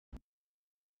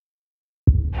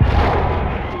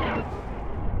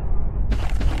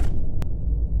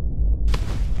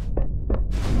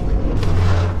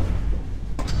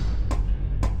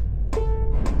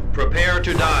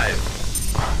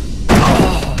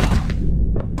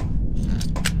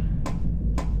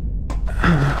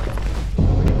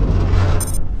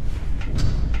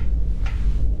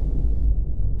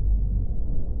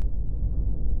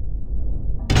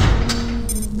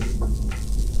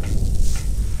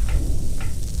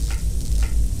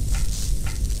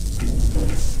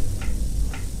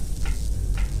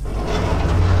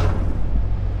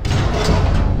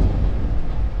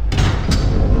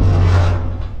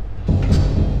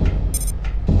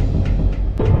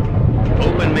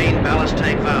ballast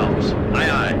tank valves. Aye,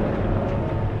 aye.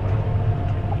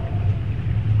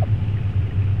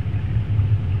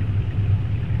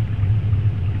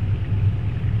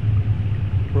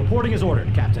 Reporting is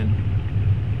ordered, Captain.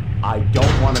 I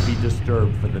don't want to be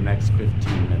disturbed for the next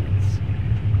 15 minutes.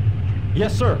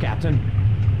 Yes, sir, Captain.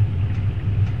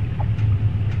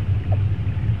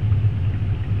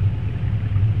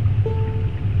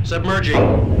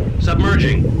 Submerging.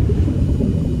 Submerging.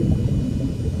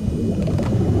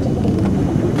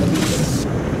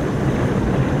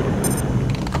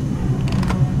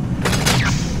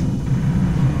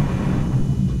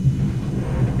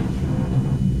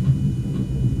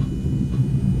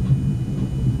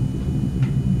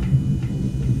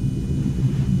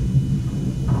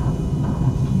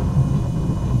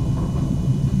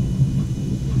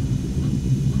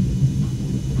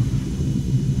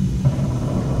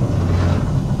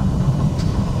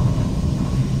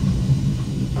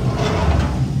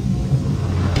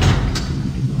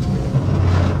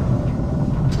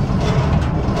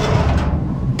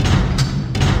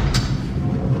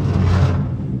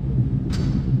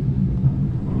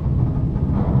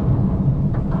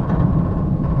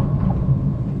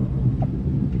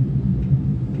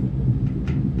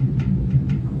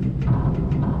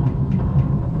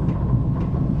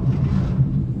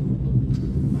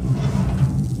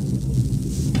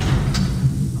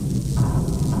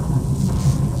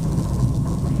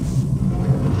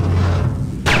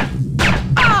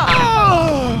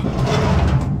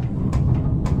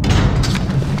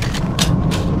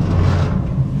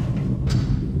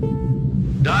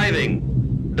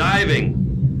 Diving! Diving!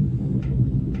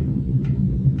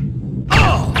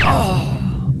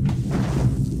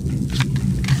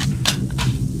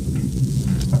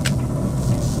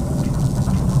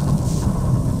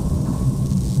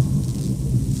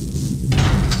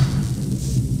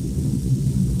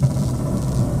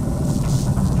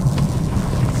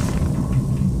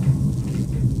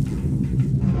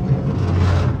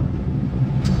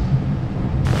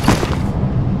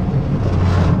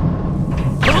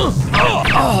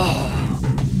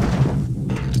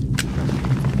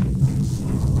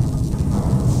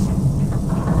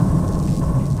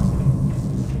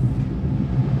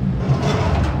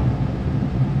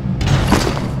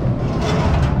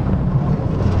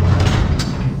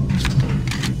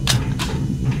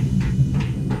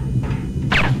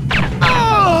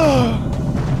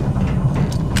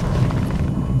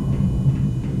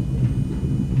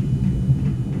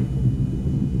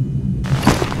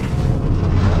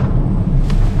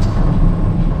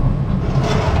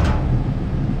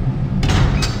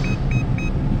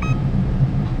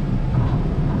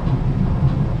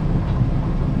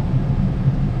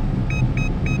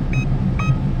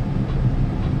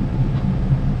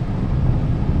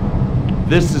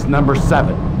 This is number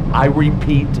 7. I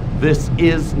repeat, this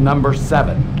is number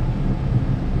 7.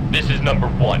 This is number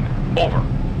 1. Over.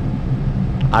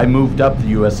 I moved up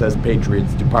the USS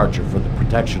Patriot's departure for the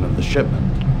protection of the shipment.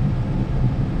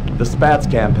 The Spats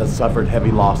camp has suffered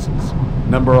heavy losses.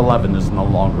 Number 11 is no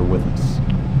longer with us.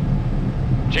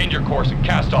 Change your course and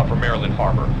cast off from Maryland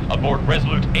Harbor aboard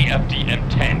Resolute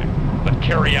AFD-M10, but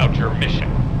carry out your mission.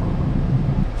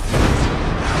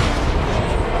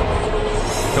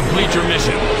 Complete your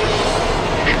mission.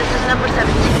 This is number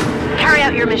 17. Carry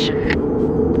out your mission.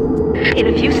 In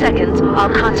a few seconds,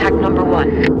 I'll contact number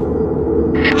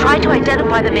 1. Try to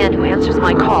identify the man who answers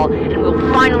my call, and we'll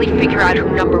finally figure out who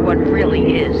number 1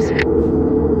 really is.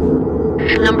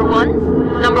 Number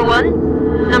 1? Number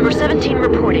 1? Number 17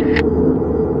 reporting.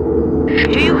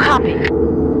 Do you copy?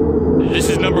 This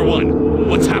is number 1.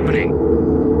 What's happening?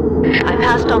 I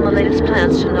passed on the latest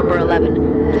plans to number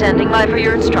 11. Standing by for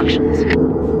your instructions.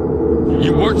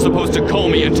 You weren't supposed to call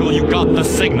me until you got the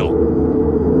signal.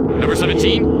 Number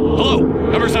 17? Hello?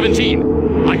 Number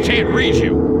 17? I can't read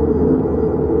you.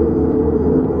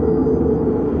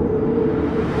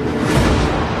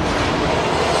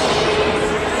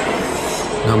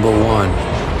 Number 1.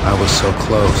 I was so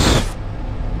close.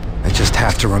 I just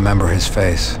have to remember his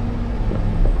face.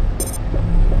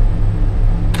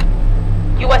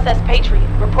 USS Patriot,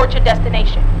 report your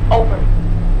destination. Over.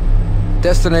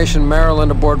 Destination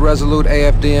Maryland aboard Resolute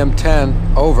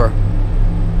AFD-M10. Over.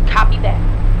 Copy that.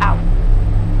 Out.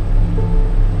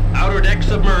 Outer deck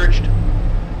submerged.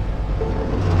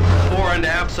 Fore and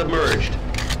aft submerged.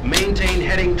 Maintain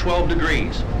heading 12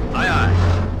 degrees. Aye,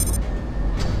 aye.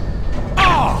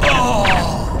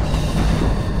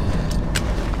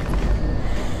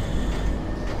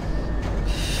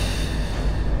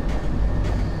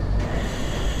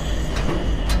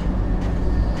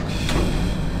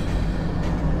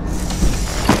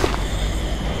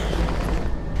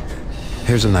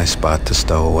 Here's a nice spot to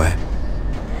stow away.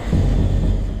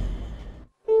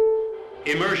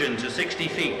 Immersion to 60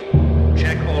 feet.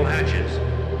 Check all hatches.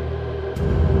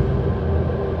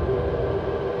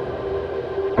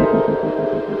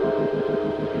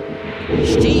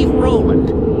 Steve Rowland,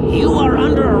 you are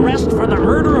under arrest for the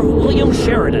murder of William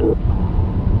Sheridan.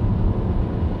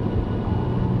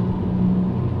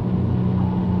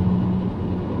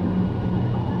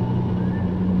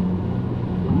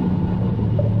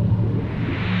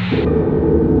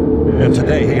 And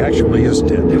today he actually is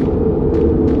dead.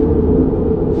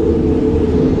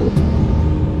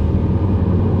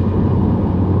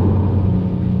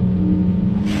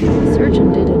 The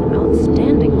surgeon did an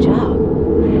outstanding job.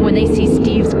 When they see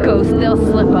Steve's ghost, they'll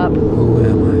slip up. Who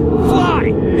am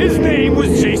Fly! His name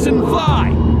was Jason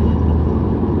Fly!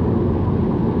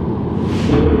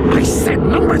 I said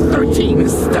number 13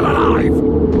 is still alive!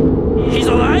 He's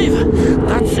alive?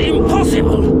 That's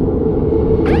impossible!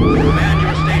 Man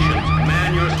your stations.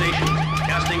 Man your stations.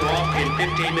 Casting off in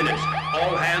 15 minutes.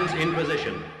 All hands in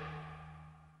position.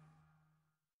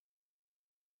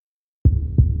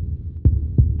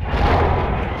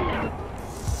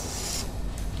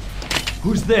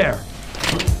 Who's there?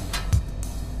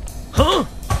 Huh?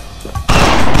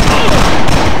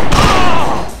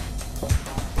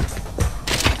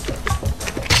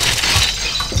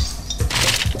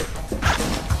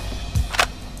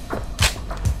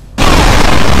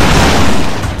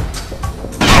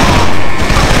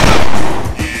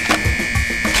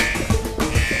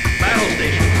 Battle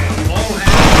stations. All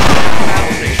hands.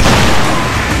 Battle stations.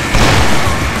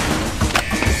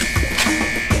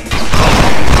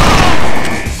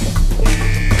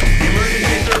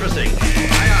 Emergency servicing.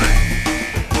 Aye, aye.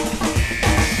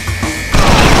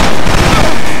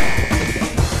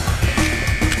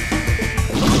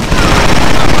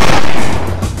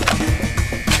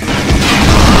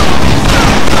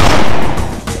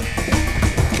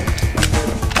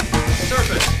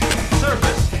 Surface.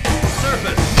 Surface.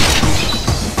 Surface.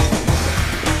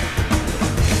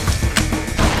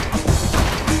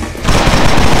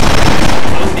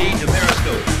 OD to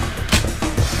periscope.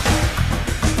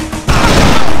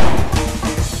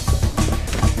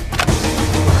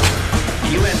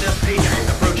 USS Patriot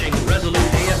approaching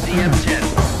resolute AFDM 10.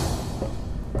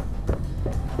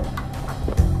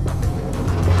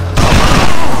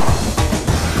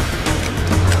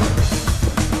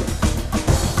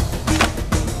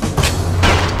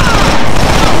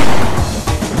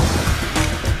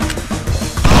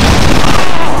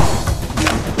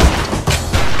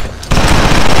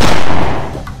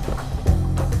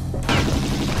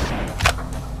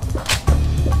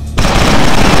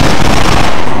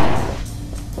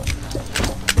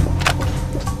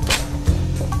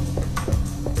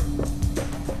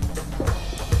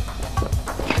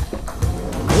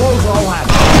 Close all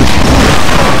hatches.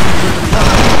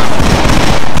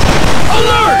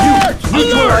 Alert!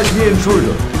 Neutralize the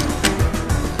intruder.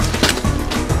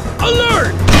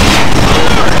 Alert!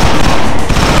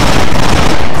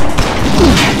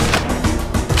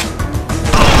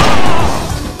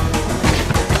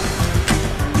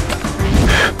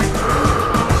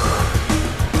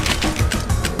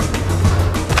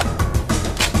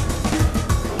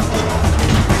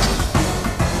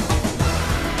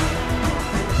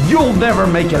 You'll never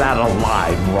make it out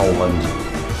alive, Roland.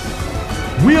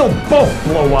 We'll both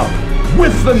blow up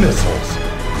with the missiles.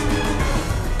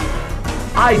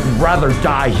 I'd rather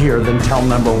die here than tell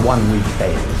number 1 we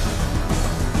failed.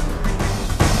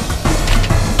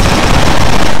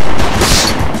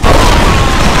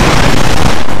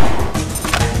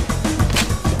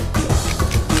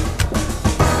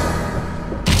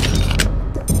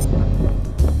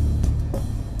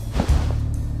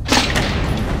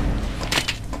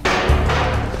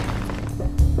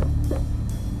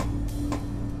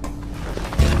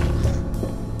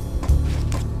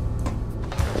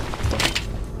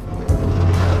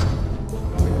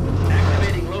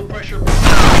 Activating low pressure.